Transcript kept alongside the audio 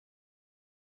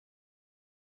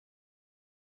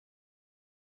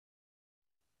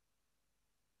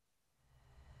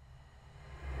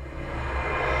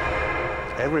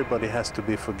Everybody has to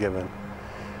be forgiven,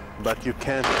 but you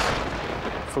can't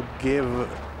forgive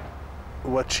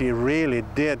what she really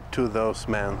did to those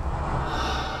men.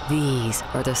 These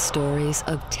are the stories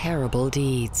of terrible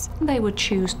deeds. They would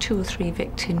choose 2 or 3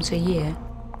 victims a year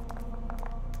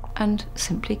and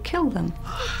simply kill them.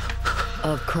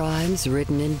 Of crimes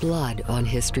written in blood on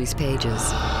history's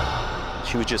pages.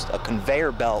 She was just a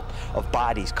conveyor belt of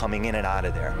bodies coming in and out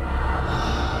of there.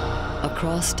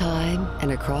 Across time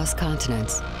and across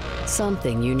continents,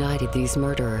 something united these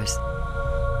murderers.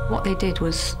 What they did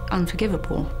was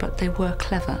unforgivable, but they were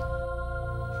clever.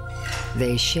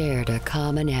 They shared a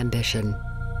common ambition.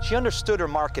 She understood her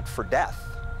market for death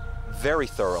very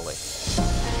thoroughly.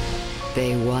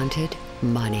 They wanted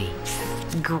money.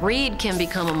 Greed can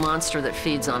become a monster that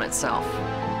feeds on itself.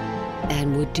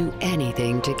 And would do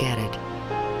anything to get it.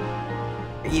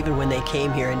 Even when they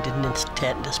came here and didn't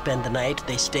intend to spend the night,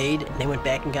 they stayed, and they went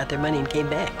back and got their money and came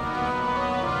back.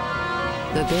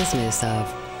 The business of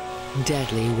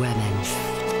deadly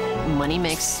women. Money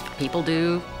makes people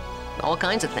do all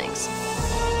kinds of things.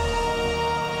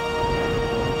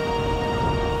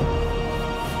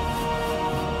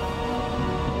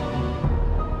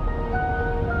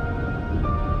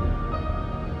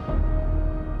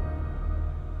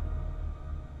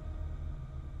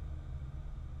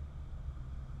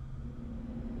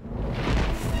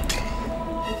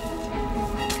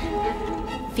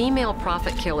 Female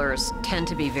prophet killers tend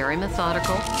to be very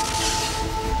methodical.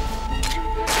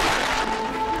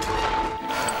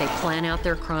 They plan out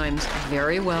their crimes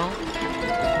very well.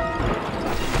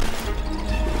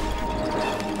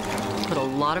 Put a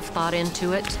lot of thought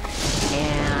into it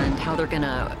and how they're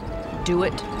gonna do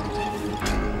it.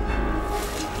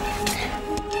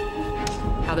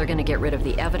 How they're gonna get rid of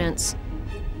the evidence.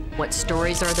 What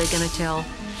stories are they gonna tell?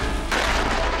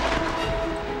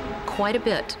 Quite a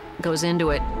bit goes into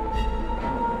it.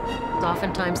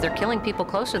 Oftentimes they're killing people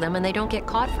close to them and they don't get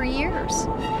caught for years.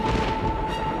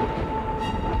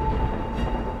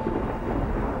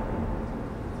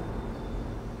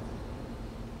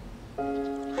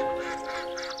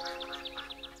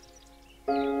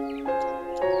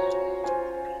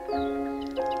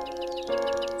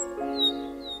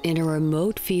 In a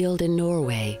remote field in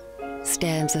Norway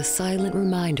stands a silent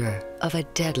reminder of a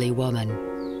deadly woman.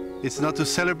 It's not to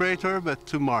celebrate her, but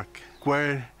to mark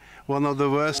where one of the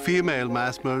worst female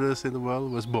mass murders in the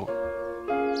world was born.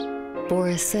 For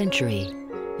a century,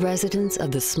 residents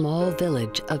of the small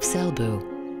village of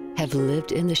Selbu have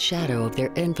lived in the shadow of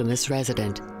their infamous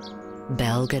resident,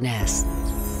 Belle Janis.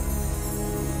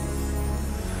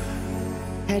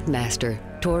 Headmaster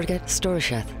Torget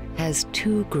Storseth has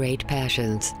 2 great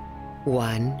passions.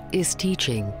 One is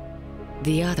teaching.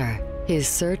 The other, his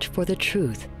search for the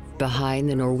truth behind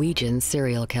the Norwegian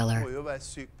serial killer.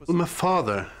 My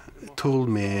father told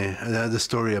me the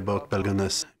story about Belle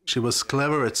Janis. She was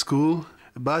clever at school,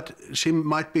 but she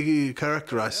might be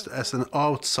characterized as an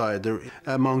outsider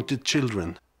among the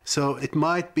children. So it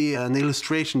might be an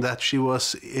illustration that she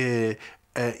was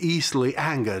easily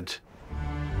angered.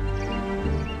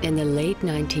 In the late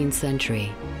 19th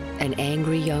century, an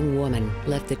angry young woman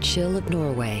left the chill of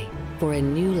Norway for a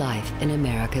new life in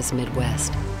America's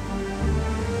Midwest.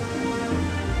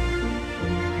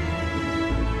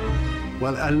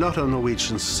 Well, a lot of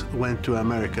Norwegians went to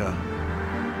America.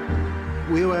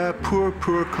 We were a poor,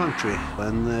 poor country,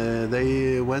 and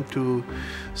they went to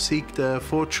seek their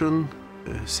fortune,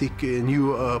 seek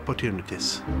new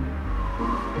opportunities.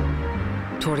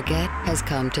 Torget has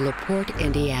come to LaPorte,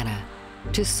 Indiana,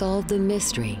 to solve the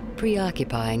mystery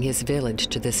preoccupying his village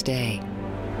to this day.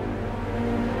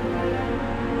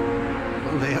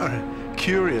 They are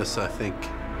curious, I think.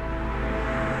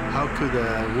 How could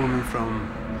a woman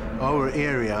from our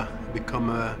area become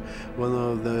one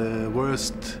of the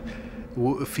worst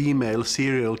female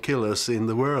serial killers in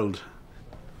the world?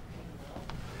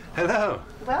 Hello.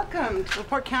 Welcome to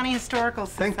LaPorte County Historical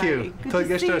Society. Thank you. Good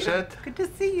to see you. Good to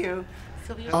see you.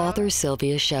 Author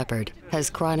Sylvia Shepard has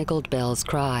chronicled Belle's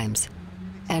crimes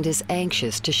and is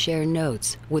anxious to share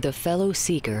notes with a fellow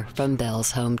seeker from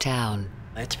Belle's hometown.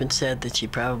 It's been said that she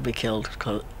probably killed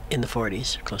in the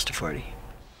 40s, close to 40.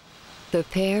 The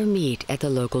pair meet at the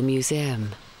local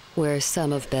museum, where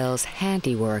some of Belle's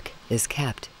handiwork is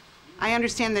kept. I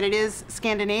understand that it is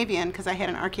Scandinavian because I had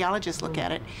an archaeologist look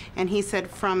at it, and he said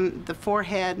from the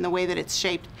forehead and the way that it's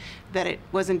shaped that it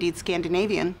was indeed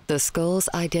Scandinavian. The skull's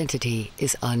identity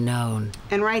is unknown.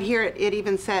 And right here it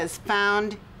even says,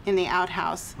 found in the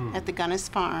outhouse at the Janis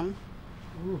farm.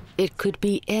 It could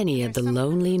be any of the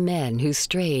lonely men who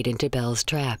strayed into Belle's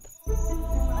trap.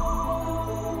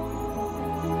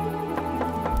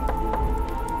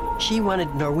 She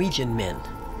wanted Norwegian men,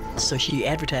 so she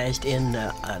advertised in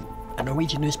a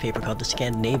Norwegian newspaper called the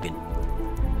Scandinavian.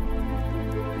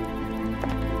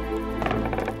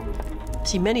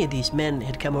 See, many of these men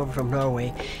had come over from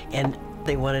Norway, and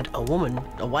they wanted a woman,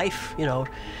 a wife, you know,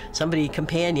 somebody,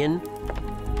 companion.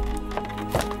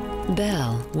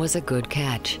 Belle was a good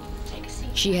catch.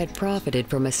 She had profited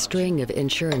from a string of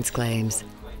insurance claims.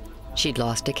 She'd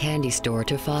lost a candy store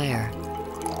to fire,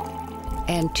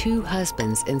 and 2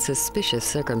 husbands in suspicious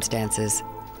circumstances.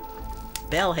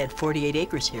 Belle had 48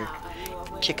 acres here,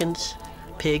 chickens,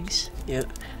 pigs. You know,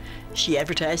 she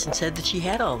advertised and said that she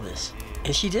had all this.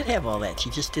 And she did have all that. She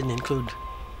just didn't include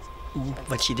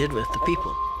what she did with the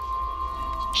people.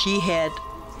 She had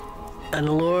an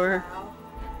allure.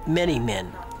 Many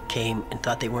men came and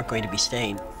thought they weren't going to be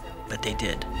staying, but they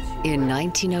did. In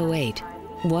 1908,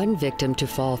 one victim to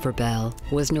fall for Belle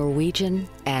was Norwegian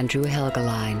Andrew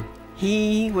Helgeline.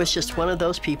 He was just one of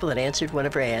those people that answered one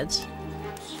of her ads.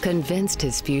 Convinced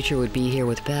his future would be here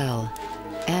with Belle,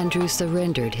 Andrew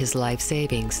surrendered his life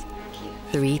savings,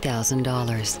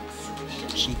 $3,000.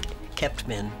 She kept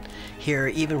men here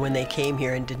even when they came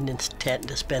here and didn't intend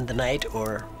to spend the night,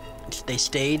 or they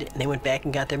stayed and they went back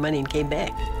and got their money and came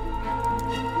back.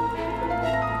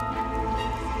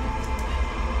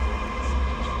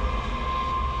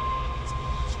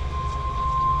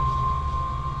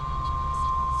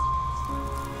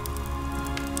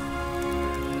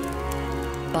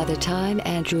 By the time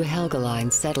Andrew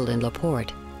Helgeline settled in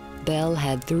LaPorte, Belle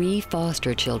had 3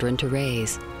 foster children to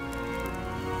raise.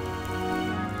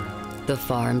 The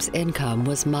farm's income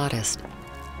was modest,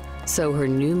 so her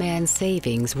new man's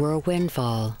savings were a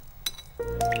windfall.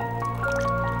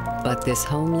 But this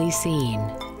homely scene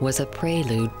was a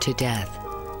prelude to death.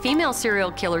 Female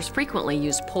serial killers frequently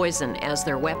use poison as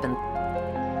their weapon.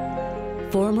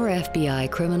 Former FBI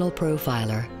criminal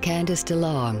profiler Candice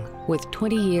DeLong, with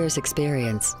 20 years'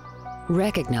 experience,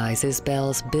 recognizes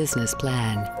Belle's business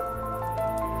plan.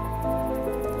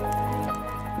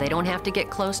 They don't have to get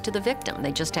close to the victim,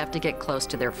 they just have to get close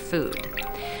to their food.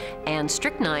 And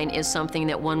strychnine is something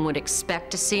that one would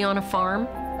expect to see on a farm.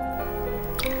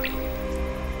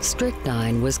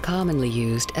 Strychnine was commonly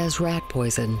used as rat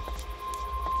poison.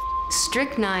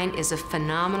 Strychnine is a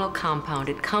phenomenal compound.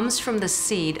 It comes from the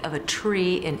seed of a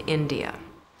tree in India.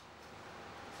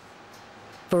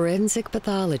 Forensic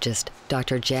pathologist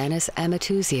Dr. Janis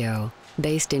Amatuzio,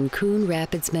 based in Coon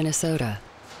Rapids, Minnesota,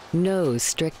 knows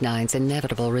strychnine's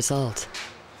inevitable result.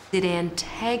 It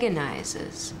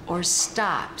antagonizes or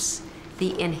stops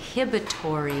the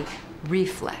inhibitory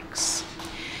reflex,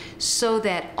 so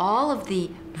that all of the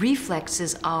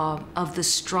reflexes of the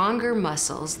stronger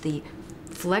muscles, the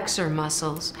flexor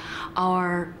muscles,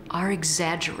 are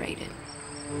exaggerated.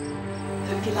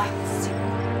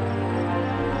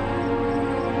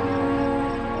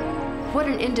 What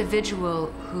an individual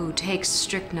who takes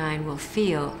strychnine will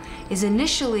feel is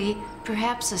initially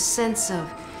perhaps a sense of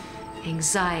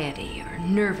anxiety or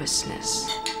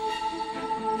nervousness.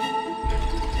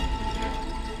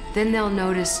 Then they'll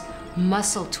notice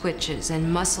muscle twitches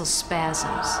and muscle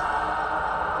spasms.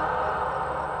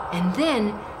 And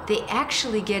then they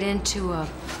actually get into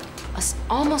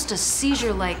almost a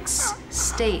seizure-like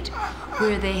state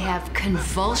where they have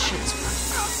convulsions.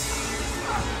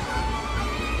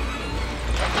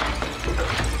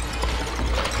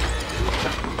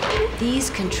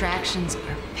 These contractions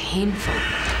are painful.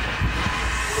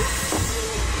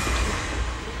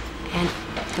 And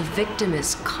the victim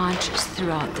is conscious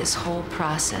throughout this whole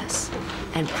process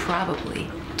and probably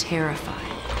terrified.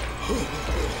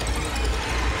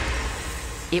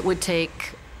 It would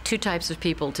take 2 types of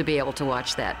people to be able to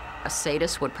watch that. A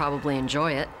sadist would probably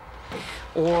enjoy it,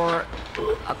 or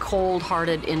a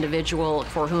cold-hearted individual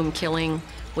for whom killing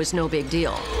was no big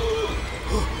deal.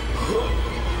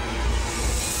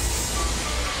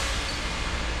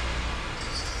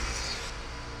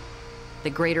 The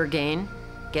greater gain,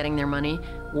 getting their money,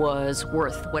 was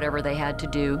worth whatever they had to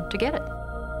do to get it.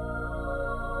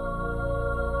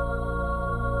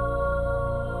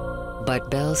 But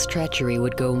Belle's treachery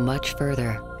would go much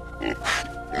further.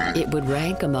 It would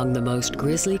rank among the most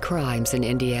grisly crimes in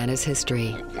Indiana's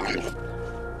history.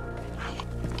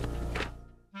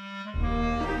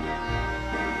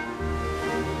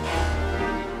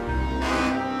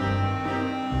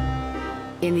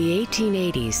 In the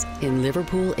 1880s, in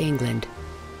Liverpool, England,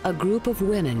 a group of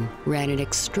women ran an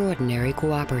extraordinary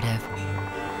cooperative.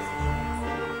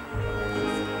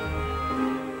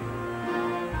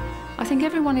 I think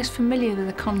everyone is familiar with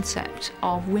the concept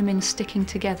of women sticking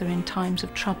together in times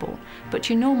of trouble, but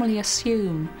you normally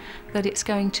assume that it's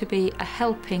going to be a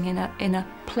helping in a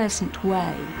pleasant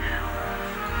way.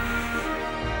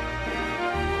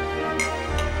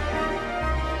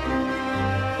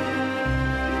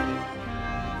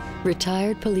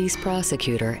 Retired police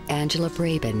prosecutor Angela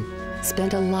Braben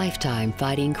spent a lifetime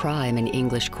fighting crime in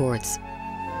English courts.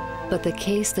 But the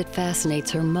case that fascinates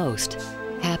her most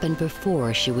happened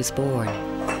before she was born.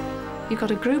 You've got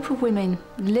a group of women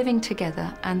living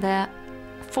together and they're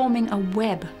forming a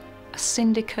web, a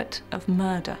syndicate of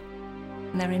murder.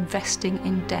 And they're investing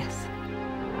in death.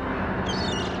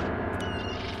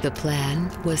 The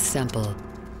plan was simple.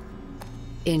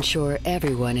 Insure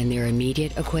everyone in their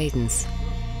immediate acquaintance,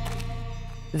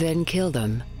 then kill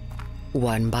them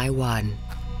one by one.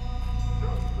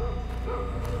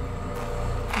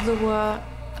 There were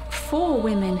 4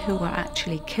 women who were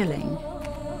actually killing.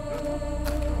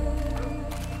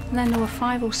 And then there were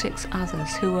 5 or 6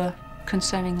 others who were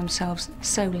concerning themselves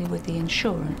solely with the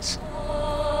insurance.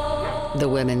 The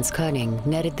women's cunning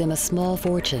netted them a small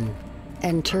fortune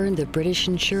and turned the British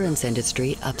insurance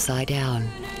industry upside down.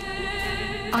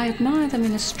 I admire them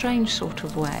in a strange sort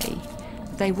of way.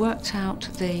 They worked out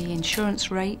the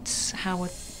insurance rates, how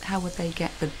would they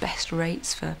get the best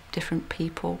rates for different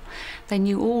people. They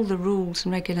knew all the rules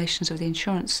and regulations of the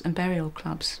insurance and burial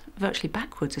clubs, virtually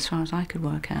backwards as far as I could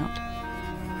work out.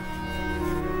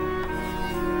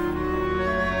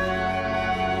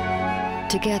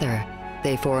 Together,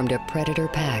 they formed a predator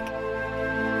pack.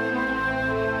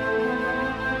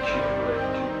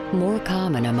 More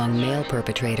common among male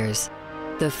perpetrators,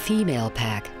 the female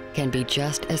pack can be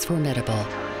just as formidable.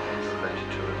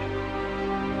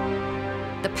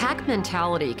 The pack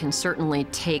mentality can certainly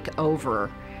take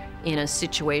over in a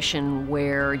situation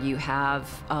where you have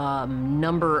a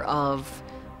number of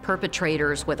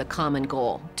perpetrators with a common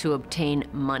goal, to obtain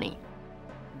money.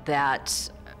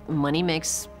 That money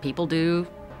makes people do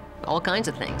all kinds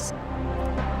of things.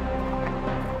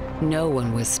 No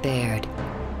one was spared.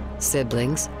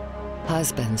 Siblings,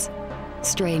 husbands,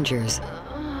 strangers.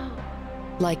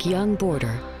 Like young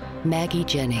boarder Maggie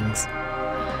Jennings.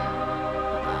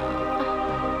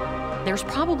 There's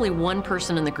probably one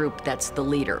person in the group that's the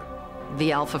leader,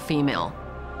 the alpha female.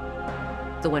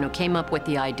 The one who came up with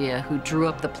the idea, who drew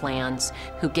up the plans,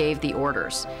 who gave the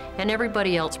orders, and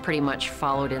everybody else pretty much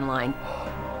followed in line.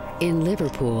 In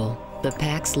Liverpool, the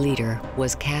pack's leader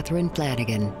was Catherine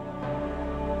Flanagan.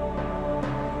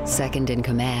 Second in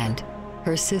command,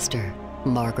 her sister,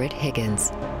 Margaret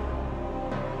Higgins.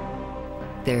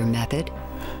 Their method?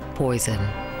 Poison.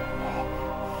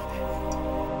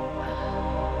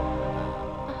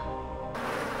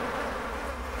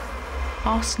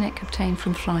 Arsenic obtained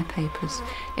from flypapers.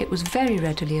 It was very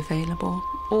readily available.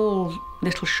 All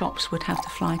little shops would have the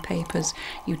flypapers.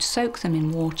 You'd soak them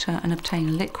in water and obtain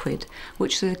a liquid,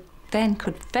 which then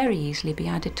could very easily be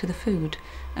added to the food.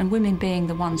 And women being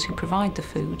the ones who provide the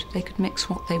food, they could mix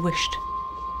what they wished.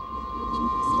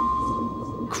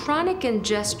 Chronic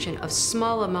ingestion of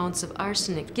small amounts of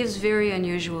arsenic gives very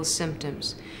unusual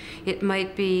symptoms. It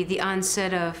might be the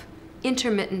onset of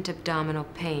intermittent abdominal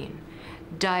pain,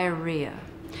 diarrhea,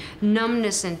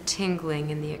 numbness and tingling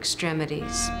in the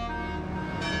extremities.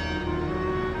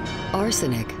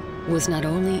 Arsenic was not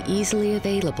only easily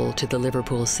available to the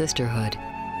Liverpool sisterhood,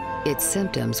 its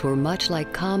symptoms were much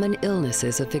like common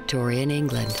illnesses of Victorian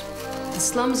England. The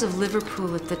slums of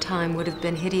Liverpool at the time would have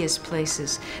been hideous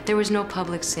places. There was no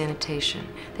public sanitation.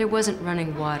 There wasn't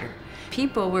running water.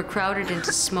 People were crowded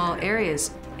into small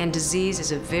areas, and disease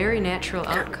is a very natural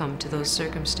outcome to those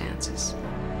circumstances.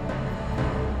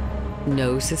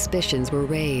 No suspicions were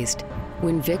raised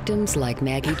when victims like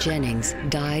Maggie Jennings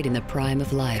died in the prime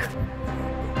of life.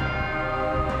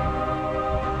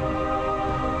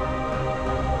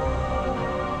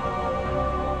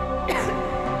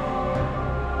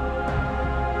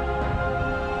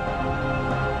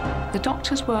 The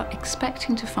doctors were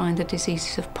expecting to find the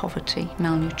diseases of poverty,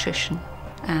 malnutrition,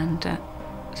 and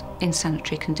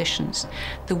insanitary conditions.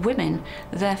 The women,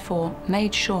 therefore,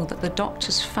 made sure that the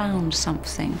doctors found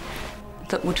something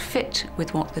that would fit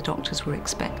with what the doctors were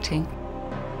expecting.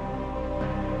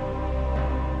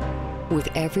 With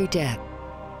every death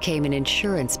came an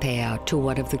insurance payout to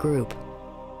one of the group,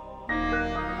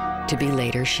 to be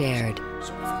later shared.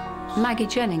 Maggie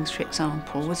Jennings, for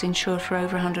example, was insured for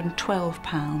over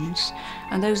 £112,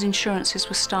 and those insurances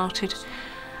were started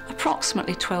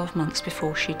approximately 12 months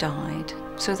before she died.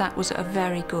 So that was a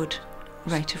very good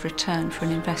rate of return for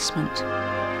an investment.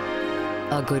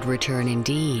 A good return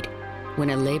indeed, when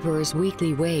a laborer's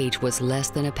weekly wage was less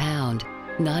than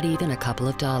 £1, not even a couple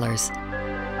of dollars.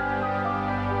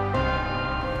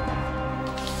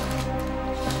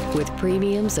 With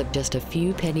premiums of just a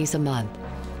few pennies a month,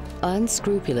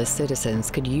 unscrupulous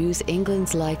citizens could use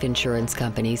England's life insurance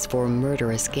companies for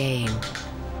murderous gain.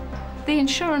 The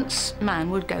insurance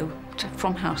man would go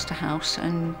from house to house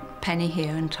and penny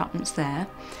here and twopence there.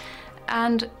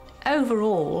 And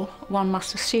overall, one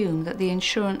must assume that the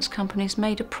insurance companies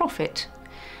made a profit.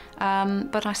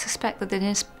 But I suspect that in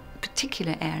this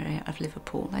particular area of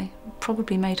Liverpool, they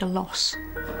probably made a loss.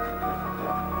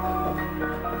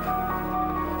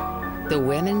 The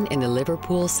women in the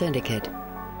Liverpool syndicate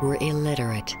were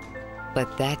illiterate,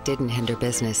 but that didn't hinder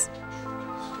business.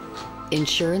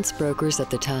 Insurance brokers at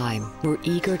the time were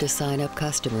eager to sign up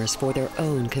customers for their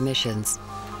own commissions.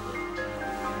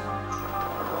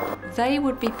 They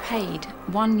would be paid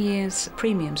 1 year's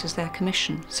premiums as their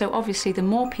commission. So obviously the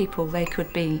more people they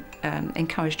could be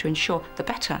encouraged to insure, the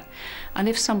better. And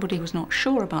if somebody was not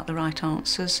sure about the right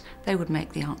answers, they would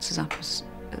make the answers up as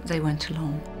they went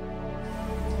along.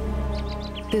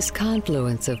 This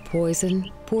confluence of poison,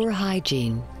 poor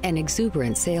hygiene, and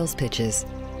exuberant sales pitches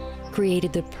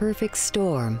created the perfect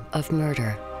storm of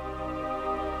murder.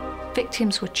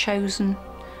 Victims were chosen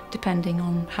depending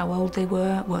on how old they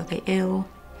were they ill?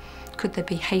 Could they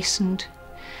be hastened?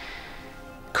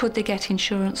 Could they get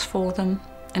insurance for them?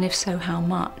 And if so, how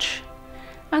much?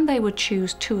 And they would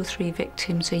choose 2 or 3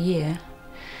 victims a year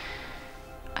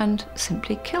and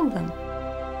simply kill them.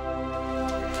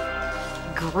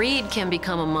 Greed can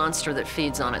become a monster that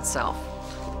feeds on itself.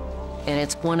 And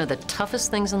it's one of the toughest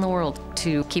things in the world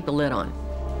to keep a lid on.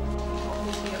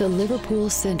 The Liverpool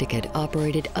syndicate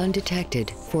operated undetected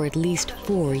for at least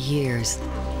 4 years.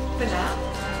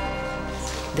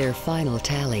 Their final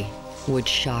tally would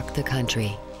shock the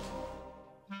country.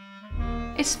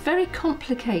 It's very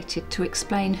complicated to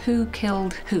explain who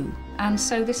killed who. And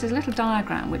so this is a little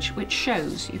diagram which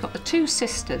shows you've got the 2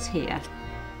 sisters here.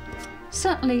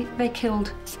 Certainly they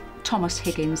killed Thomas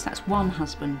Higgins, that's one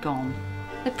husband gone.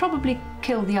 They probably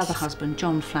killed the other husband,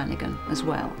 John Flanagan, as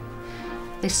well.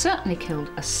 They certainly killed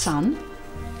a son,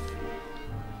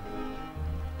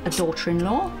 a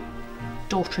daughter-in-law,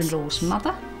 daughter-in-law's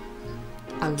mother,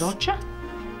 a lodger,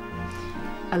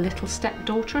 a little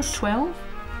stepdaughter of 12,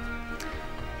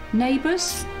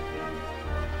 neighbours,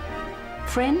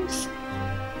 friends,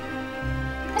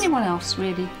 anyone else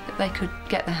really that they could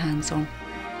get their hands on.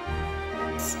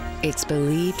 It's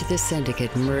believed the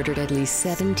syndicate murdered at least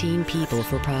 17 people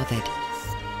for profit.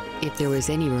 If there was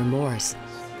any remorse,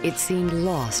 it seemed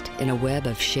lost in a web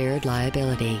of shared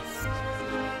liability.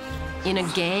 In a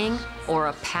gang or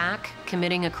a pack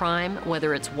committing a crime,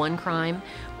 whether it's one crime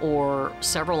or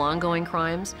several ongoing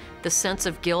crimes, the sense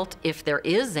of guilt, if there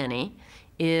is any,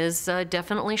 is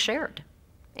definitely shared.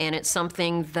 And it's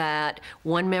something that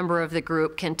one member of the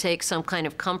group can take some kind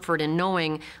of comfort in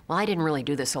knowing, well, I didn't really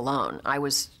do this alone. I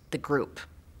was the group.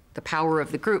 The power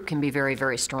of the group can be very,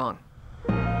 very strong.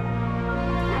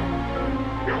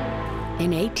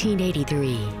 In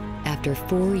 1883, after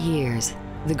 4 years,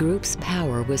 the group's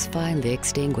power was finally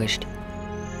extinguished.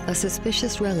 A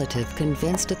suspicious relative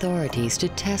convinced authorities to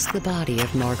test the body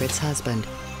of Margaret's husband.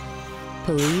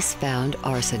 Police found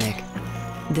arsenic,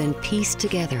 then pieced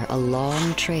together a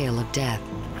long trail of death.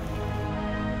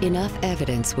 Enough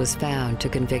evidence was found to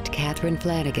convict Catherine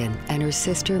Flanagan and her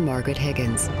sister Margaret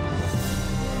Higgins.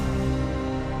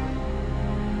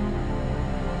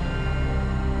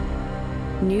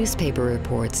 Newspaper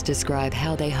reports describe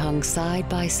how they hung side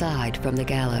by side from the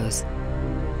gallows.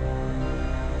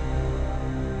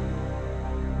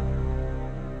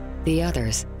 The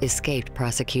others escaped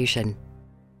prosecution.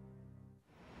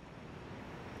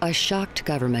 A shocked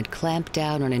government clamped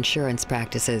down on insurance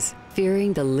practices,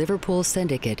 fearing the Liverpool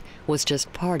syndicate was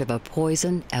just part of a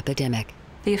poison epidemic.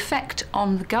 The effect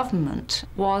on the government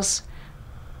was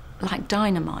like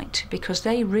dynamite, because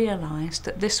they realized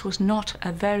that this was not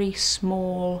a very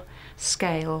small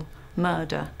scale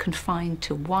murder confined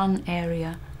to one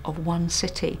area of one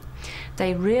city.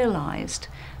 They realized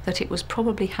that it was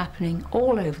probably happening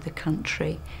all over the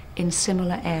country in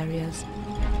similar areas.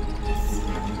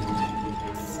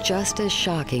 Just as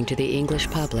shocking to the English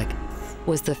public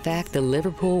was the fact the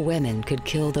Liverpool women could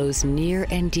kill those near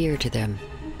and dear to them,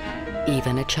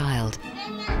 even a child.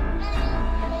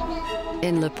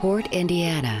 In LaPorte,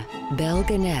 Indiana, Belle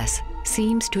Gaines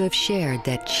seems to have shared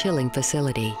that chilling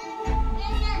facility.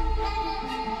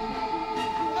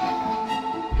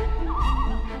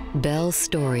 Belle's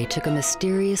story took a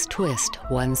mysterious twist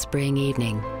one spring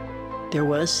evening. There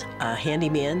was a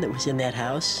handyman that was in that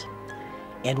house,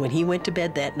 and when he went to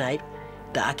bed that night,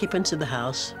 the occupants of the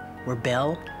house were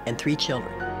Belle and 3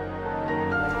 children.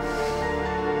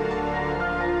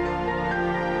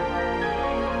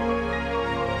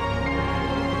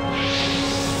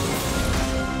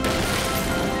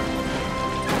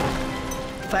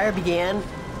 The fire began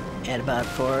at about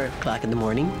 4 o'clock in the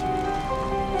morning.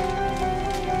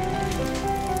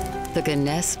 The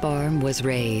Gaines farm was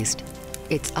razed,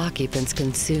 its occupants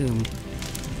consumed.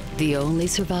 The only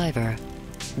survivor,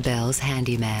 Belle's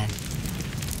handyman.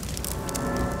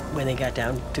 When they got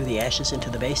down through the ashes into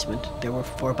the basement, there were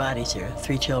 4 bodies there,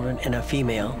 3 children and a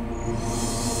female.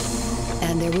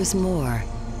 And there was more.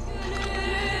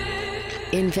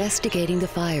 Investigating the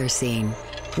fire scene,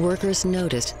 workers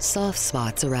noticed soft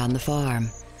spots around the farm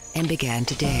and began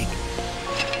to dig.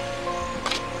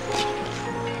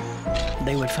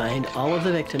 They would find all of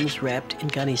the victims wrapped in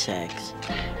gunny sacks,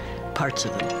 parts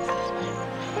of them.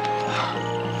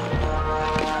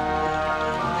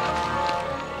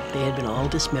 They had been all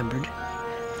dismembered,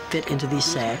 fit into these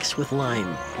sacks with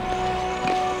lime.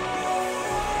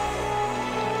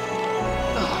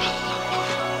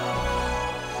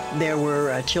 There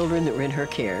were children that were in her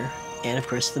care, and of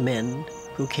course the men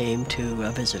who came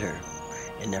to visit her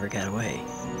and never got away.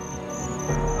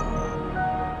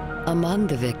 Among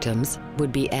the victims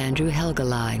would be Andrew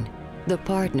Helgeline, the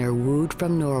partner wooed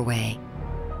from Norway.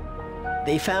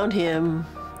 They found him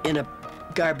in a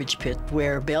garbage pit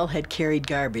where Belle had carried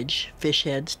garbage, fish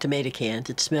heads, tomato cans.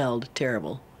 It smelled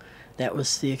terrible. That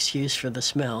was the excuse for the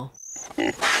smell.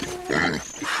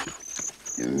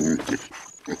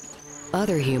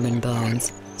 Other human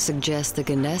bones suggest the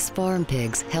Gaines farm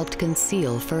pigs helped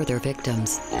conceal further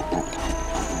victims.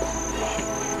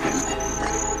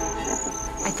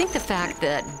 I think the fact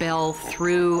that Belle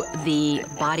threw the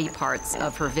body parts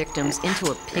of her victims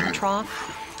into a pig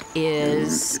trough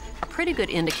is a pretty good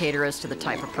indicator as to the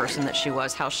type of person that she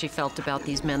was, how she felt about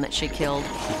these men that she killed.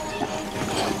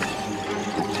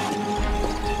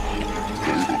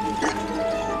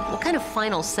 What kind of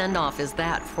final send-off is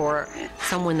that for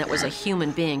someone that was a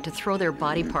human being, to throw their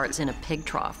body parts in a pig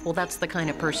trough? Well, that's the kind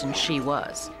of person she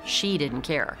was. She didn't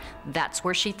care. That's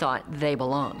where she thought they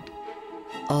belonged.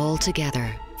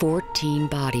 Altogether, 14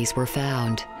 bodies were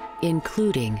found,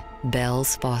 including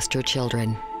Belle's foster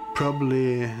children.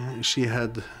 Probably she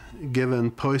had given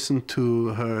poison to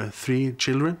her 3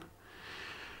 children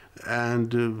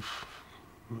and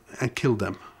killed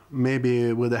them.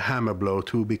 Maybe with a hammer blow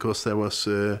too, because there was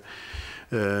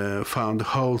found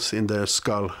holes in their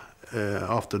skull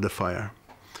after the fire.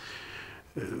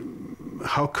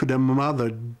 How could a mother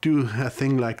do a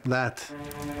thing like that?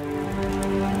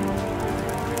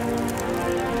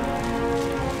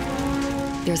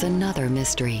 There's another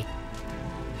mystery.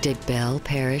 Did Belle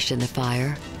perish in the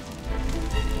fire?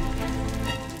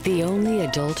 The only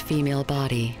adult female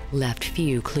body left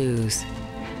few clues.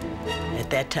 At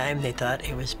that time, they thought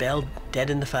it was Belle dead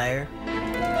in the fire.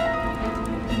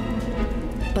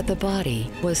 But the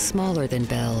body was smaller than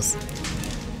Belle's.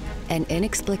 And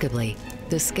inexplicably,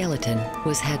 the skeleton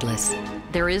was headless.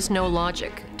 There is no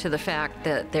logic to the fact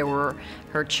that there were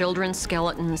her children's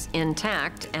skeletons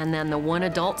intact, and then the one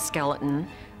adult skeleton,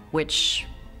 which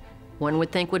one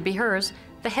would think would be hers,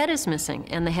 the head is missing.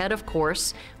 And the head, of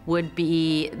course, would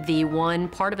be the one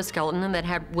part of a skeleton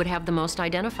that would have the most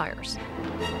identifiers.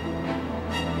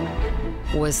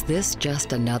 Was this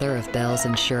just another of Belle's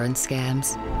insurance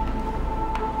scams?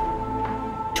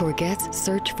 Torgette's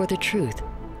search for the truth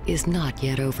is not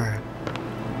yet over.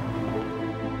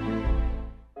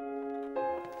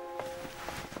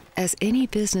 As any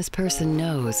business person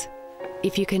knows,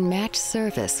 if you can match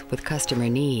service with customer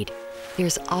need,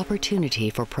 there's opportunity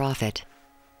for profit.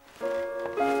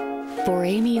 For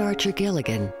Amy Archer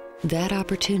Gilligan, that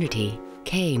opportunity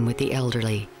came with the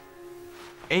elderly.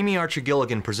 Amy Archer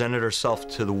Gilligan presented herself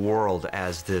to the world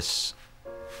as this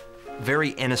very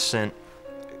innocent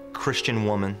Christian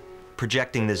woman,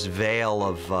 projecting this veil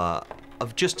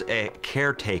of just a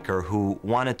caretaker who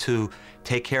wanted to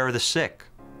take care of the sick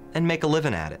and make a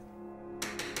living at it.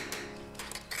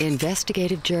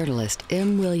 Investigative journalist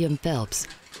M. William Phelps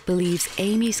believes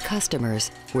Amy's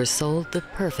customers were sold the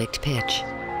perfect pitch.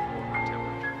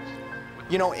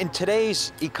 You know, in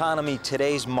today's economy,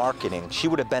 today's marketing, she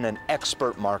would have been an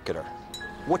expert marketer.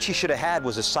 What she should have had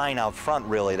was a sign out front,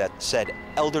 really, that said,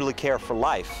 elderly care for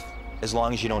life, as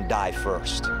long as you don't die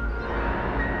first.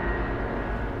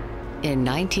 In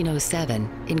 1907,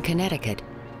 in Connecticut,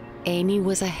 Amy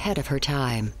was ahead of her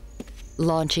time,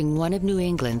 launching one of New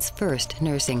England's first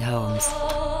nursing homes.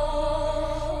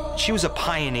 She was a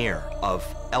pioneer of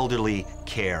elderly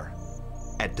care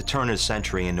at the turn of the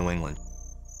century in New England.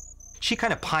 She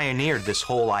kind of pioneered this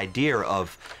whole idea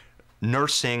of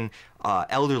nursing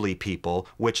elderly people,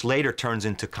 which later turns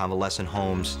into convalescent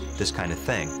homes, this kind of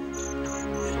thing.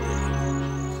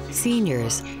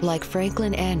 Seniors like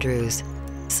Franklin Andrews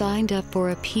signed up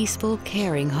for a peaceful,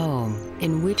 caring home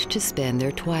in which to spend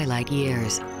their twilight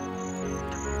years.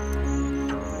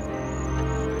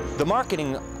 The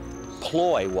marketing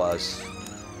ploy was,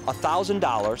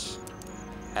 $1,000,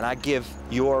 and I give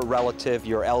your relative,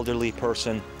 your elderly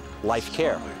person, life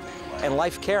care. And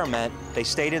life care meant they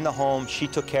stayed in the home, she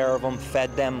took care of them,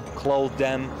 fed them, clothed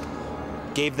them,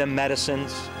 gave them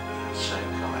medicines.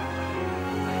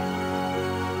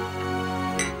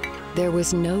 There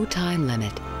was no time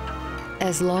limit.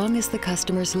 As long as the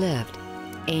customers lived,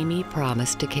 Amy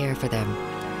promised to care for them.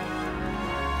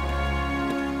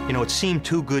 You know, it seemed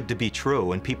too good to be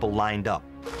true, and people lined up.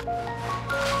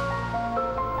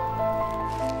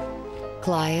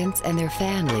 Clients and their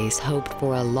families hoped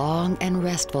for a long and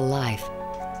restful life.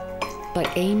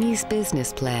 But Amy's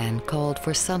business plan called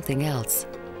for something else.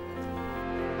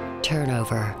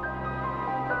 Turnover.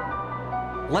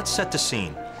 Let's set the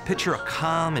scene. Picture a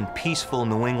calm and peaceful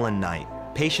New England night.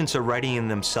 Patients are readying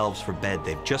themselves for bed.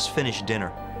 They've just finished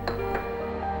dinner.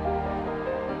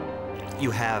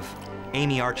 You have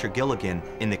Amy Archer Gilligan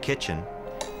in the kitchen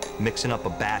mixing up a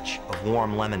batch of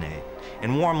warm lemonade.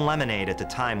 And warm lemonade at the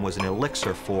time was an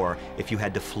elixir for if you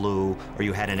had the flu or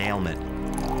you had an ailment.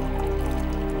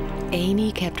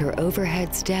 Amy kept her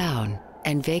overheads down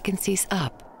and vacancies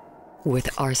up with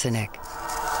arsenic.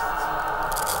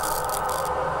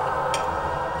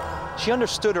 She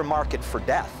understood her market for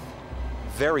death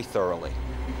very thoroughly.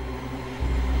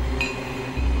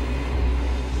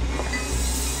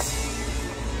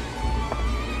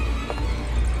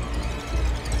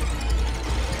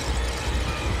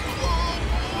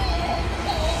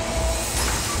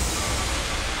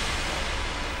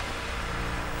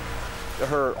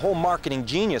 Her whole marketing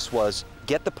genius was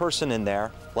get the person in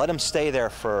there, let them stay there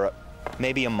for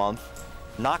maybe a month,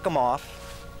 knock them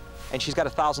off, and she's got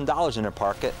 $1,000 in her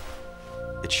pocket.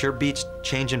 It sure beats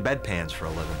changing bedpans for a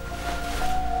living.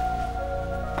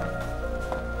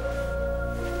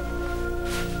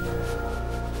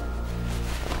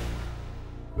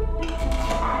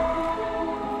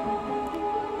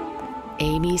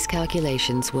 Amy's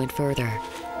calculations went further.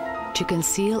 To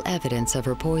conceal evidence of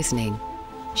her poisoning,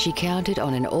 she counted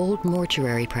on an old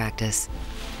mortuary practice.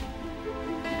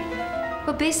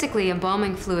 Well, basically,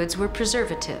 embalming fluids were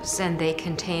preservatives, and they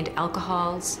contained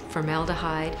alcohols,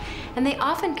 formaldehyde, and they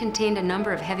often contained a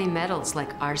number of heavy metals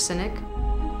like arsenic.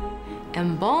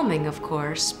 Embalming, of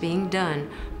course, being done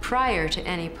prior to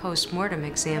any post-mortem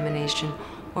examination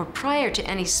or prior to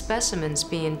any specimens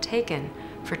being taken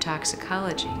for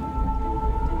toxicology.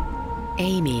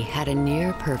 Amy had a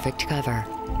near-perfect cover.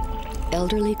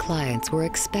 Elderly clients were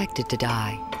expected to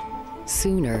die,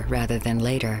 sooner rather than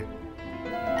later.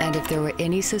 And if there were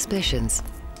any suspicions,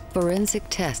 forensic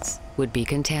tests would be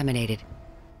contaminated.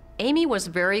 Amy was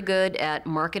very good at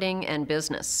marketing and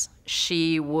business.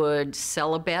 She would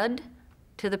sell a bed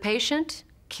to the patient,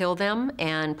 kill them,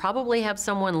 and probably have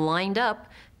someone lined up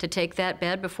to take that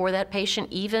bed before that patient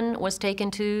even was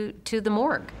taken to the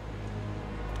morgue.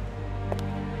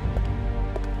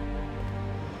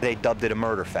 They dubbed it a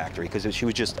murder factory because she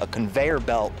was just a conveyor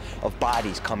belt of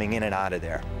bodies coming in and out of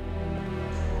there.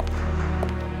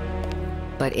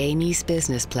 But Amy's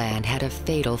business plan had a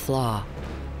fatal flaw.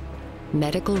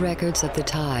 Medical records of the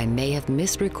time may have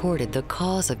misrecorded the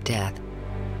cause of death,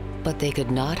 but they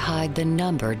could not hide the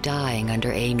number dying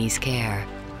under Amy's care.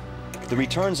 The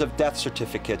returns of death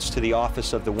certificates to the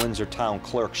office of the Windsor Town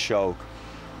Clerk show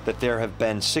that there have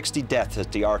been 60 deaths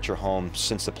at the Archer home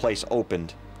since the place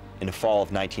opened in the fall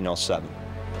of 1907.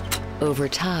 Over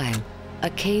time, a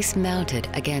case mounted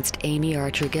against Amy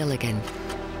Archer Gilligan,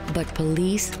 but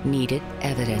police needed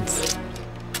evidence.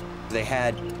 They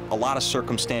had a lot of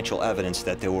circumstantial evidence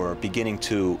that they were beginning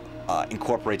to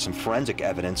incorporate some forensic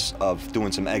evidence of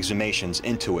doing some exhumations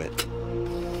into it.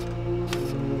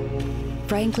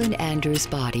 Franklin Andrews'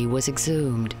 body was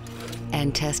exhumed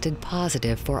and tested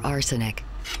positive for arsenic.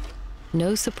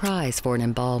 No surprise for an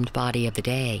embalmed body of the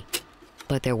day,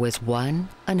 but there was one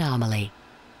anomaly.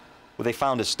 Well, they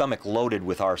found his stomach loaded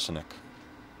with arsenic.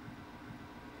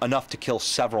 Enough to kill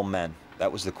several men.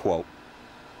 That was the quote.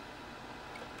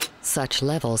 Such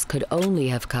levels could only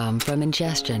have come from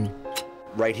ingestion.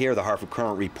 Right here, the Hartford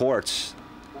Courant reports,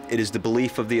 it is the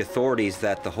belief of the authorities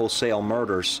that the wholesale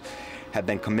murders have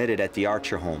been committed at the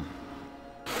Archer home.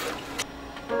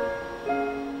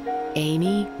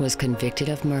 Amy was convicted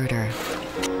of murder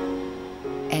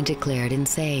and declared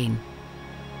insane.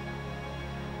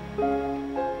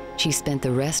 She spent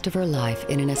the rest of her life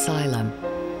in an asylum.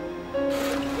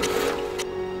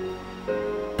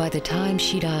 By the time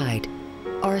she died,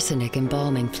 arsenic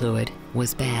embalming fluid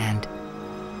was banned.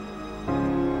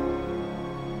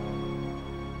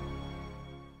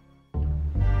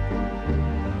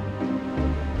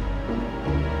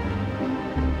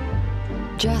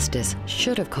 Justice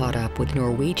should have caught up with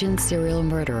Norwegian serial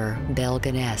murderer Belle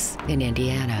Ganes in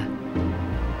Indiana.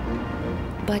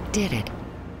 But did it?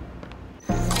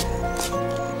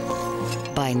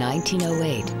 By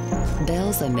 1908,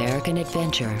 Belle's American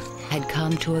adventure had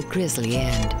come to a grisly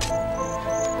end.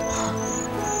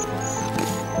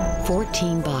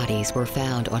 14 bodies were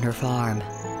found on her farm,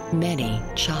 many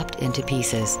chopped into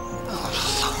pieces.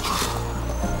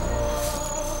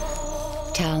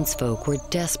 Townsfolk were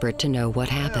desperate to know what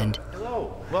happened.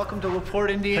 Hello, welcome to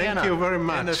LaPorte, Indiana. Thank you very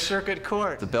much. And the Circuit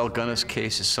Court. The Belle Ganes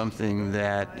case is something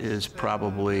that is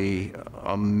probably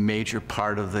a major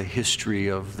part of the history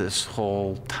of this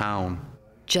whole town.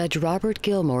 Judge Robert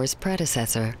Gilmore's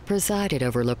predecessor presided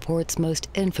over LaPorte's most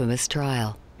infamous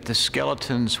trial. The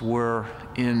skeletons were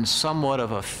in somewhat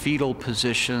of a fetal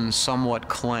position, somewhat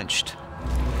clenched.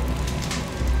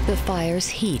 The fire's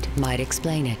heat might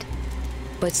explain it,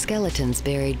 but skeletons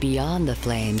buried beyond the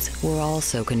flames were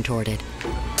also contorted.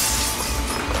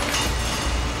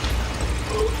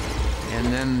 And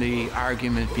then the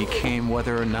argument became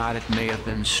whether or not it may have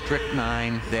been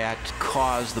strychnine that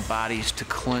caused the bodies to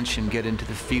clench and get into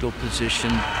the fetal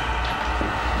position.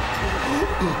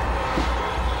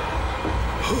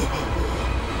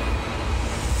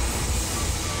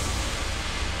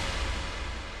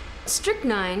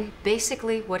 Strychnine,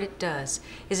 basically what it does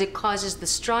is it causes the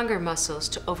stronger muscles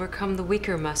to overcome the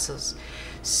weaker muscles.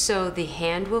 So the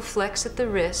hand will flex at the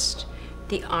wrist,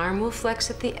 the arm will flex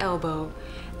at the elbow,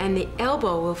 and the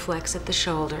elbow will flex at the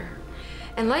shoulder.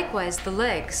 And likewise, the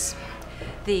legs.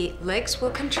 The legs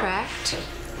will contract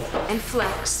and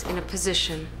flex in a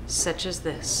position such as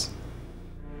this.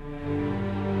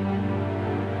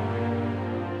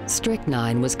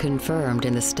 Strychnine was confirmed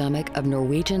in the stomach of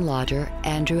Norwegian lodger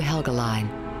Andrew Helgeline.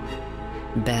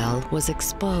 Belle was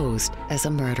exposed as a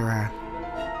murderer.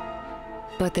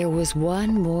 But there was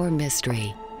one more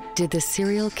mystery. Did the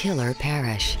serial killer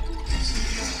perish?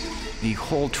 The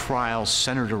whole trial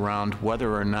centered around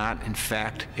whether or not, in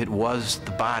fact, it was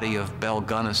the body of Belle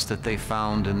Ganes that they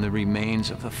found in the remains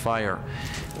of the fire,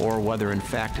 or whether, in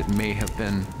fact, it may have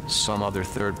been some other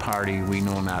third party, we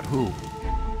know not who.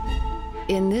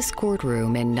 In this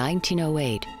courtroom in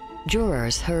 1908,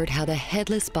 jurors heard how the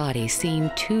headless body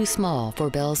seemed too small for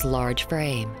Belle's large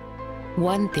frame.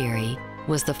 One theory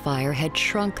was the fire had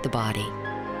shrunk the body.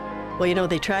 Well, you know,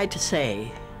 they tried to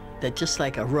say that just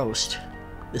like a roast,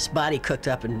 this body cooked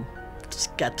up and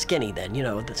got skinny then, you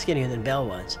know, skinnier than Belle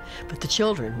was. But the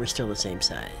children were still the same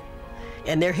size.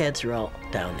 And their heads were all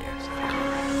down there.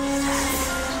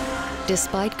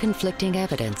 Despite conflicting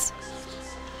evidence,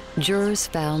 jurors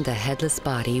found the headless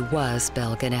body was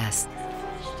Belle Ganes,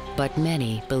 but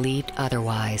many believed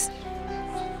otherwise.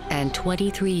 And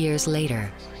 23 years later,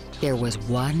 there was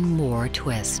one more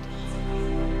twist.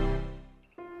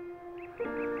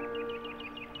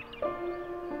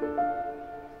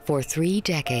 For 3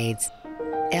 decades,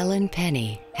 Ellen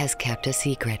Penny has kept a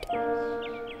secret.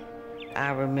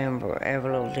 I remember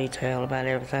every little detail about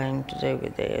everything to do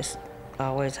with this.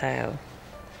 Always have.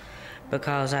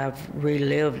 Because I've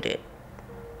relived it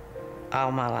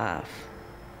all my life.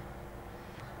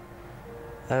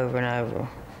 Over and over.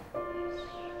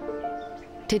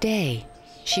 Today,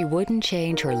 she wouldn't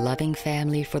change her loving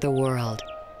family for the world.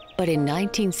 But in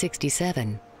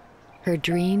 1967, her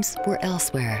dreams were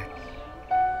elsewhere.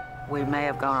 We may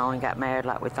have gone on and got married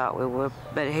like we thought we would,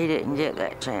 but he didn't get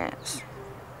that chance.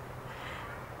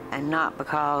 And not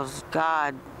because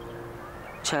God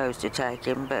chose to take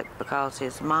him, but because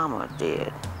his mama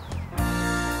did.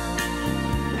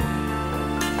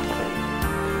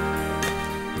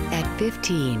 At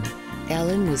 15,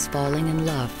 Ellen was falling in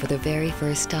love for the very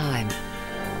first time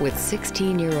with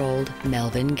 16-year-old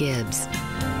Melvin Gibbs.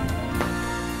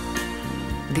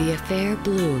 The affair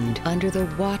bloomed under the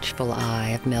watchful eye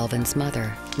of Melvin's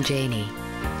mother, Janie.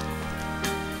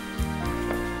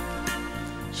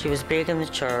 She was big in the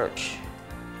church,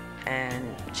 and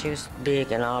she was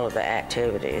big in all of the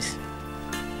activities.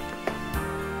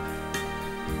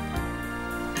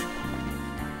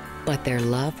 But their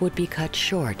love would be cut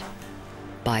short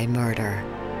by murder.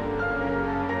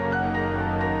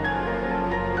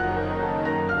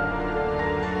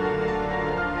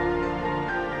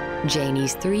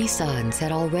 Janie's 3 sons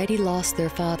had already lost their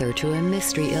father to a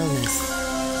mystery illness.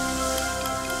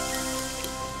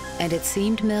 And it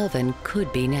seemed Melvin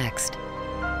could be next.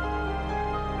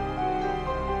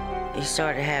 He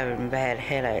started having bad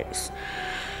headaches.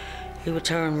 He would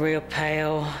turn real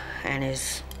pale, and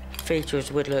his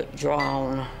features would look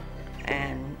drawn,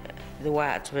 and the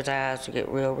whites of his eyes would get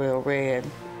real, real red.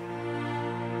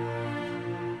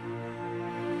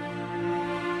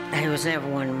 He was never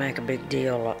one to make a big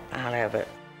deal out of it.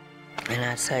 And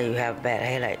I'd say, you have a bad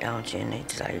headache, don't you? And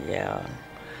he'd say, yeah.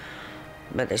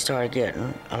 But they started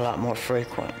getting a lot more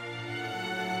frequent.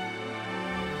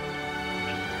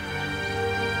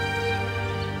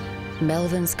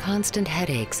 Melvin's constant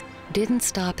headaches didn't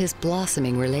stop his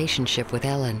blossoming relationship with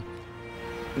Ellen.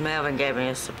 Melvin gave me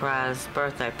a surprise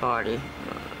birthday party,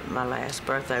 my last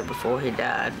birthday before he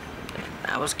died.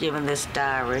 I was given this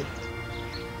diary.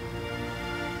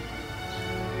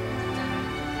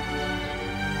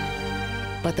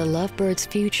 But the lovebirds'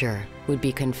 future would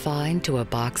be confined to a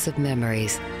box of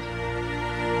memories.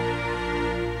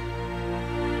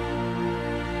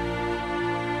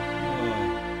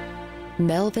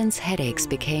 Melvin's headaches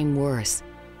became worse.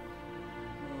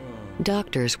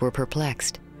 Doctors were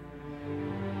perplexed.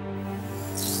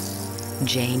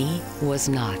 Janie was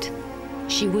not.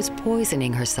 She was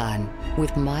poisoning her son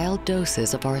with mild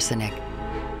doses of arsenic.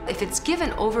 If it's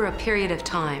given over a period of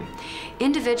time,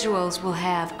 individuals will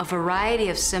have a variety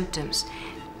of symptoms,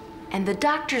 and the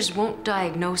doctors won't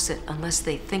diagnose it unless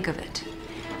they think of it.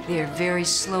 They are very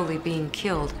slowly being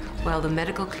killed while the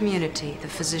medical community, the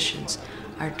physicians,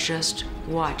 are just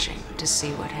watching to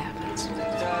see what happens.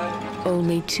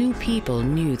 Only 2 people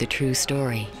knew the true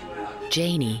story,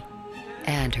 Janie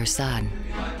and her son.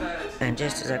 And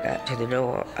just as I got to the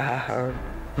door, I heard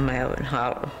Melvin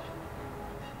holler,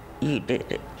 "You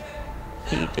did it.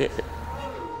 You did it."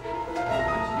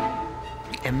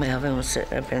 And Melvin was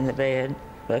sitting up in the bed,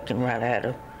 looking right at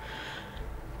her.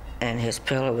 And his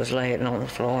pillow was laying on the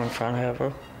floor in front of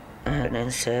her. And then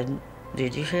said,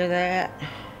 "Did you hear that?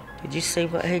 Did you see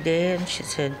what he did?" And she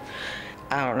said,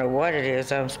 "I don't know what it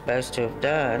is I'm supposed to have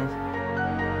done."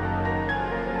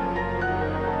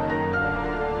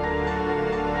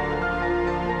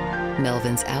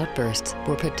 Melvin's outbursts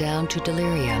were put down to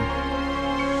delirium.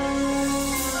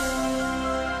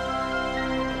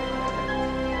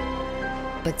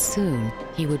 But soon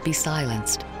he would be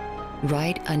silenced,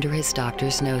 right under his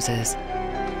doctor's noses.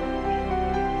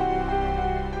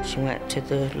 She went to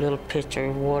the little pitcher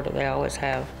of water they always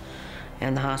have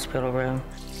in the hospital room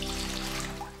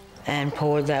and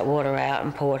poured that water out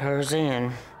and poured hers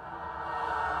in.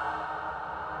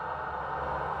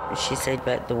 She said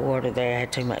that the water there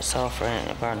had too much sulfur in it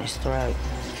to burn his throat.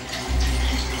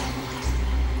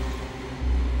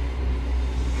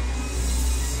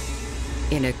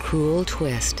 In a cruel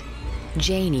twist,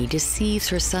 Janie deceives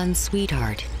her son's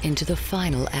sweetheart into the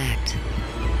final act.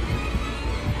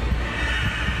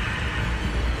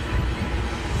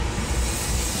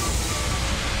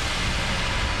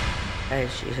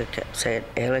 As she had kept saying,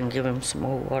 "Ellen, give him some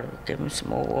more water, give him some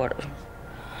more water.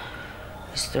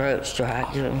 His throat's dry,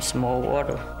 give him some more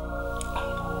water."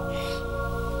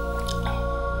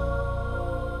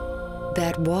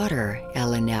 That water,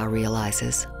 Ellen now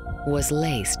realizes, was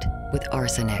laced with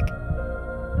arsenic.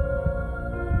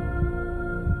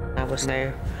 I was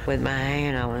there with my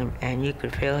hand on him, and you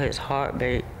could feel his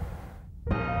heartbeat.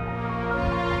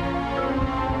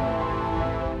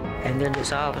 And then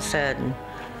just all of a sudden,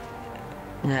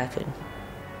 nothing,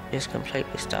 just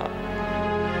completely stopped.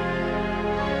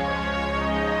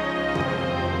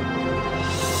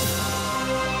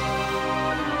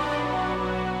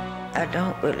 I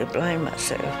don't really blame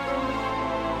myself.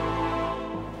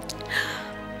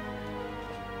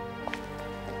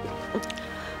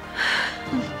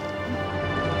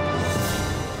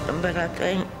 But I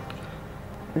think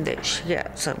that she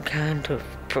got some kind of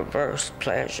perverse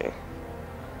pleasure.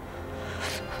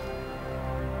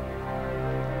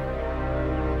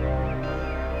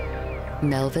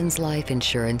 Melvin's life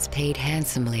insurance paid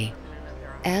handsomely,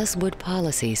 as would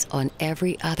policies on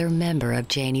every other member of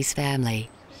Janie's family.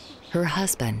 Her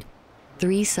husband,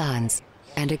 3 sons,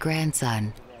 and a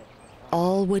grandson.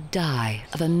 All would die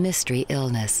of a mystery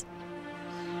illness.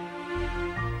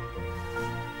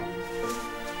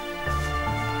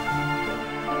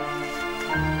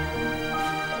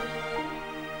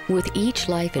 With each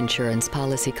life insurance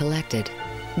policy collected,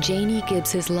 Janie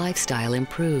Gibbs's lifestyle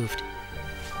improved.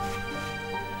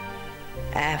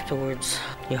 Afterwards,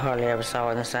 you hardly ever saw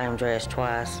her in the same dress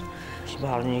twice. She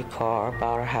bought a new car,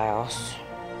 bought a house.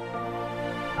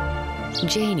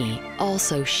 Janie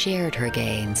also shared her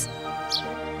gains.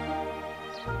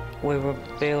 We were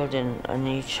building a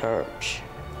new church,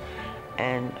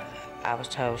 and I was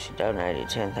told she donated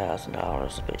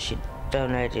 $10,000, but she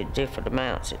donated different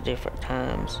amounts at different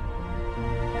times.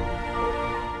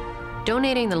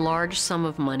 Donating the large sum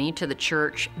of money to the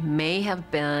church may have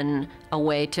been a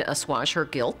way to assuage her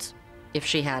guilt, if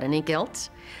she had any guilt,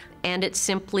 and it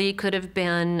simply could have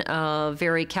been a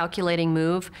very calculating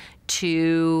move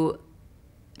to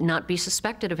not be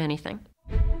suspected of anything.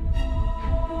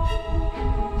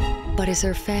 But as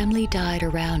her family died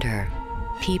around her,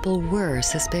 people were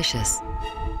suspicious.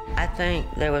 I think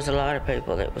there was a lot of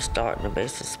people that were starting to be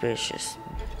suspicious,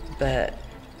 but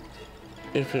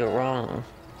if you're wrong,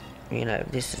 you know,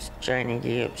 this is Janie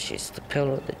Gibbs, she's the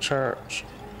pillar of the church.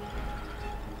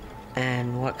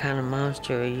 And what kind of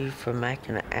monster are you for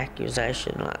making an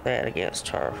accusation like that against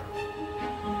her?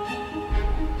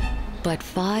 But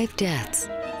 5 deaths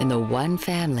in the one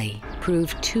family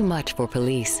proved too much for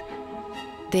police.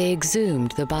 They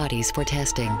exhumed the bodies for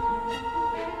testing.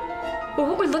 Well,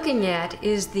 what we're looking at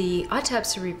is the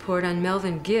autopsy report on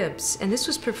Melvin Gibbs, and this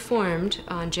was performed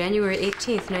on January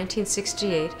 18th,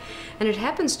 1968, and it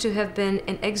happens to have been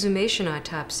an exhumation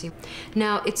autopsy.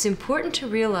 Now, it's important to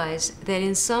realize that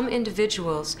in some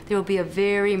individuals, there will be a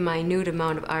very minute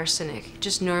amount of arsenic,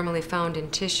 just normally found in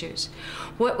tissues.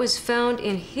 What was found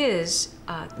in his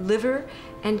liver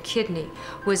and kidney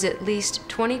was at least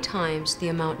 20 times the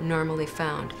amount normally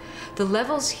found. The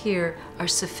levels here are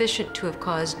sufficient to have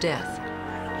caused death.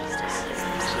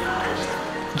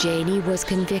 Janie was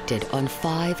convicted on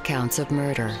 5 counts of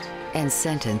murder and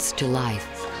sentenced to life.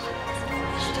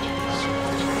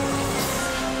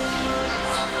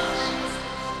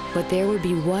 But there would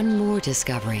be one more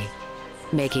discovery,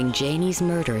 making Janie's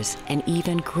murders an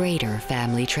even greater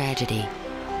family tragedy.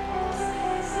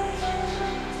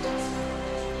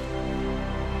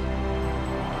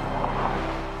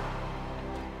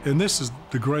 And this is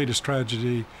the greatest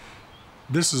tragedy.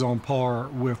 This is on par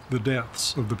with the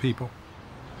deaths of the people.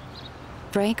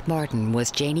 Frank Martin was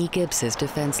Janie Gibbs's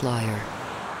defense lawyer.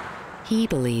 He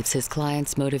believes his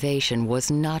client's motivation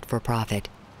was not for profit.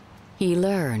 He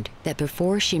learned that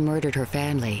before she murdered her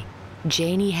family,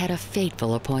 Janie had a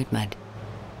fateful appointment.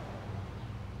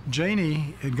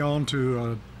 Janie had gone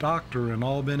to a doctor in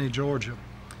Albany, Georgia,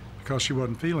 because she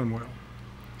wasn't feeling well.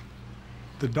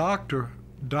 The doctor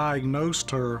diagnosed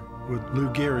her with Lou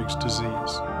Gehrig's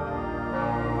disease.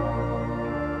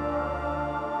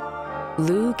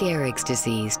 Lou Gehrig's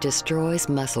disease destroys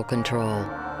muscle control.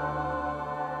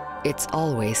 It's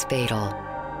always fatal.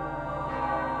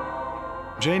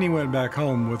 Janie went back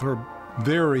home with her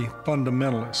very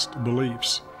fundamentalist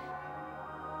beliefs.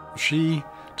 She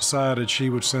decided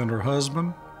she would send her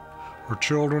husband, her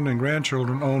children and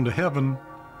grandchildren on to heaven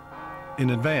in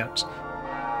advance,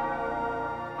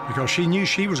 because she knew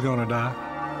she was going to die,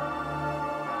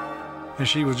 and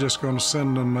she was just going to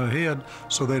send them ahead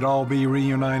so they'd all be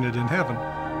reunited in heaven.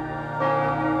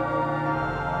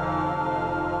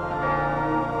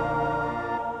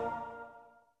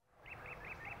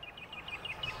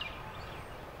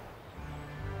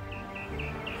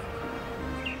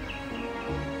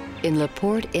 In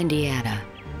LaPorte, Indiana,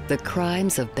 the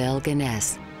crimes of Belle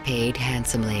Gunness paid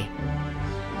handsomely.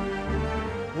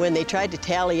 When they tried to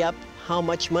tally up how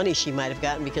much money she might have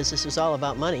gotten, because this was all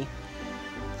about money,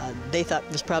 they thought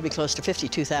it was probably close to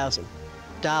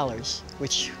 $52,000,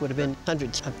 which would have been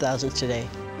hundreds of thousands today.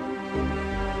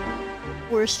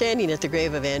 We're standing at the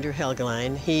grave of Andrew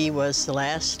Helgeline. He was the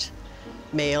last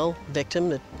male victim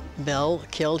that Belle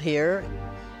killed here.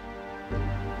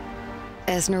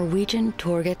 As Norwegian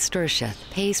Torget Sturseth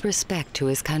pays respect to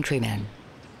his countrymen,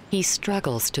 he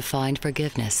struggles to find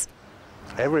forgiveness.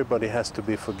 Everybody has to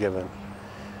be forgiven,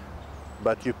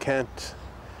 but you can't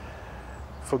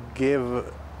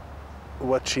forgive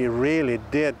what she really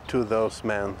did to those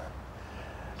men.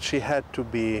 She had to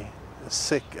be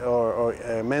sick or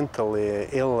mentally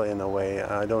ill in a way,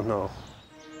 I don't know.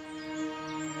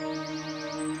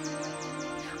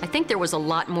 I think there was a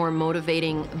lot more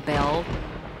motivating Belle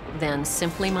than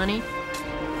simply money.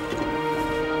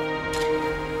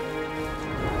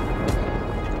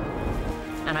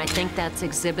 And I think that's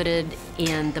exhibited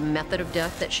in the method of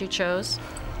death that she chose,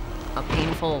 a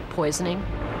painful poisoning.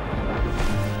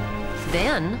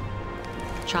 Then,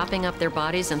 chopping up their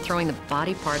bodies and throwing the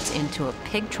body parts into a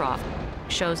pig trough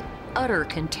shows utter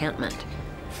contentment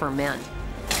for men.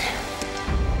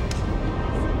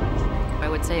 I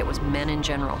would say it was men in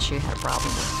general she had a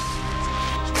problem with.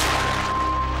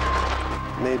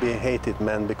 Maybe hated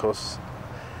men because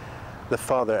the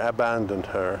father abandoned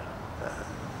her,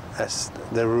 as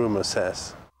the rumor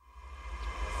says.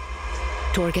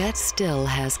 Torget still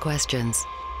has questions.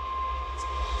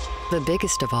 The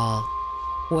biggest of all,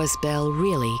 was Belle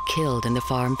really killed in the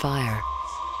farm fire?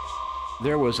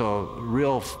 There was a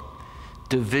real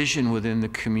division within the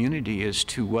community as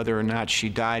to whether or not she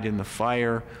died in the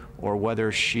fire or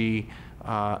whether she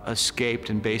escaped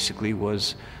and basically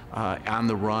was on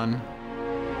the run.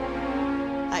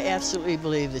 I absolutely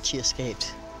believe that she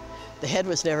escaped. The head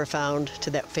was never found to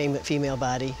that female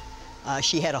body.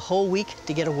 She had a whole week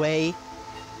to get away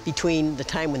between the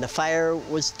time when the fire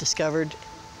was discovered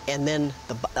And then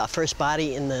the first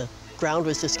body in the ground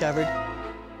was discovered.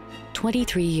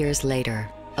 23 years later,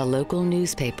 a local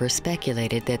newspaper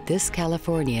speculated that this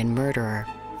Californian murderer,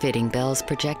 fitting Belle's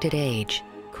projected age,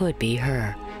 could be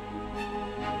her.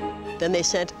 Then they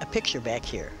sent a picture back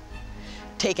here,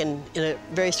 taken in a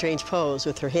very strange pose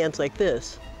with her hands like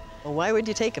this. Well, why would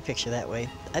you take a picture that way?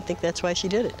 I think that's why she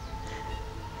did it.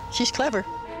 She's clever.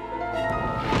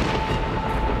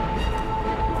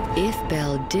 If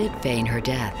Belle did feign her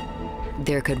death,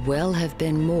 there could well have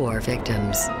been more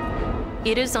victims.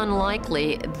 It is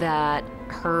unlikely that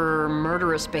her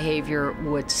murderous behavior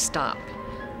would stop.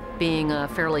 Being a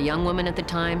fairly young woman at the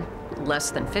time,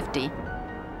 less than 50,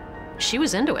 she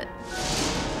was into it.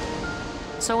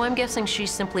 So I'm guessing she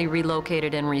simply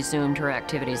relocated and resumed her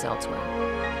activities elsewhere.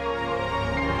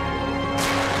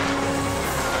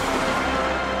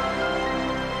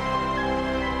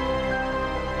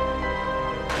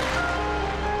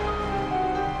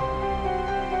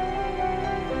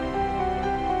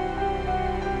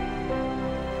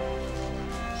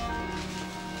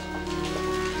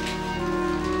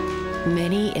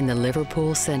 Many in the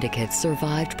Liverpool syndicate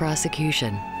survived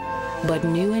prosecution, but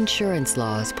new insurance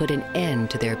laws put an end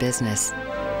to their business.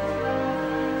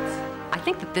 I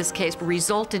think that this case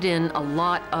resulted in a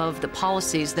lot of the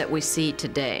policies that we see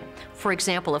today. For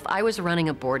example, if I was running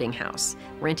a boarding house,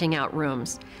 renting out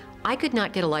rooms, I could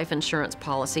not get a life insurance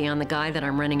policy on the guy that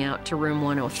I'm renting out to room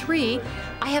 103.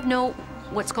 I have no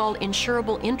what's called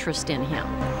insurable interest in him.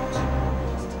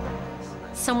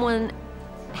 Someone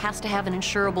has to have an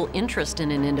insurable interest in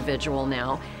an individual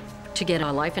now to get a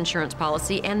life insurance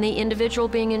policy, and the individual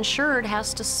being insured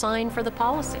has to sign for the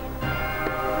policy.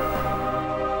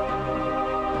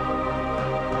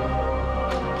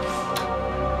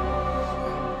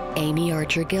 Amy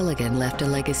Archer Gilligan left a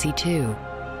legacy too,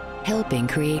 helping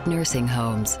create nursing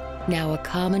homes, now a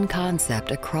common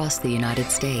concept across the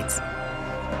United States.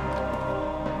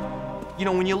 You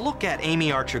know, when you look at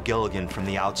Amy Archer Gilligan from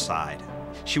the outside,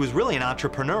 she was really an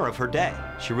entrepreneur of her day.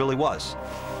 She really was.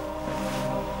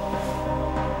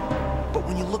 But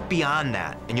when you look beyond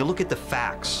that and you look at the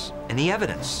facts and the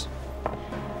evidence,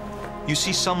 you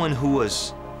see someone who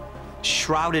was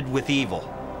shrouded with evil.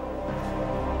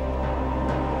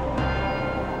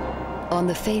 On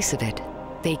the face of it,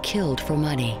 they killed for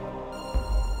money,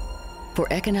 for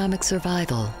economic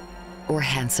survival, or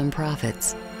handsome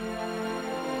profits.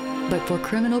 But for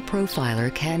criminal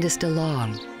profiler Candice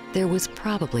DeLong, there was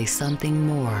probably something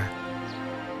more.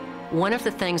 One of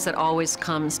the things that always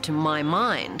comes to my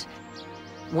mind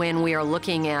when we are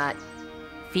looking at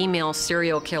female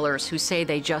serial killers who say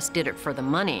they just did it for the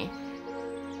money,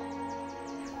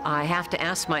 I have to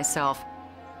ask myself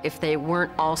if they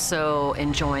weren't also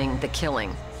enjoying the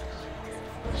killing,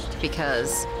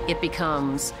 because it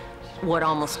becomes what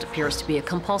almost appears to be a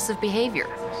compulsive behavior.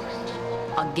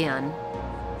 Again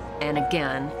and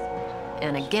again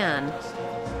and again,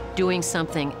 doing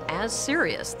something as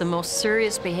serious, the most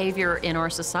serious behavior in our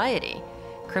society,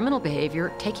 criminal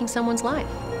behavior, taking someone's life.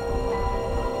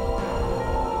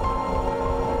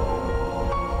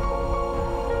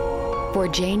 For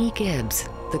Janie Gibbs,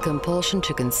 the compulsion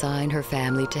to consign her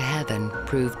family to heaven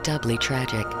proved doubly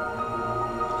tragic.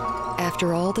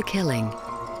 After all the killing,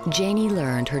 Janie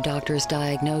learned her doctor's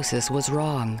diagnosis was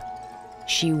wrong.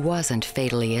 She wasn't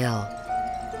fatally ill.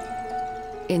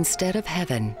 Instead of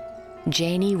heaven,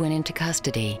 Janie went into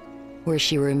custody, where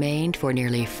she remained for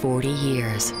nearly 40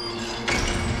 years.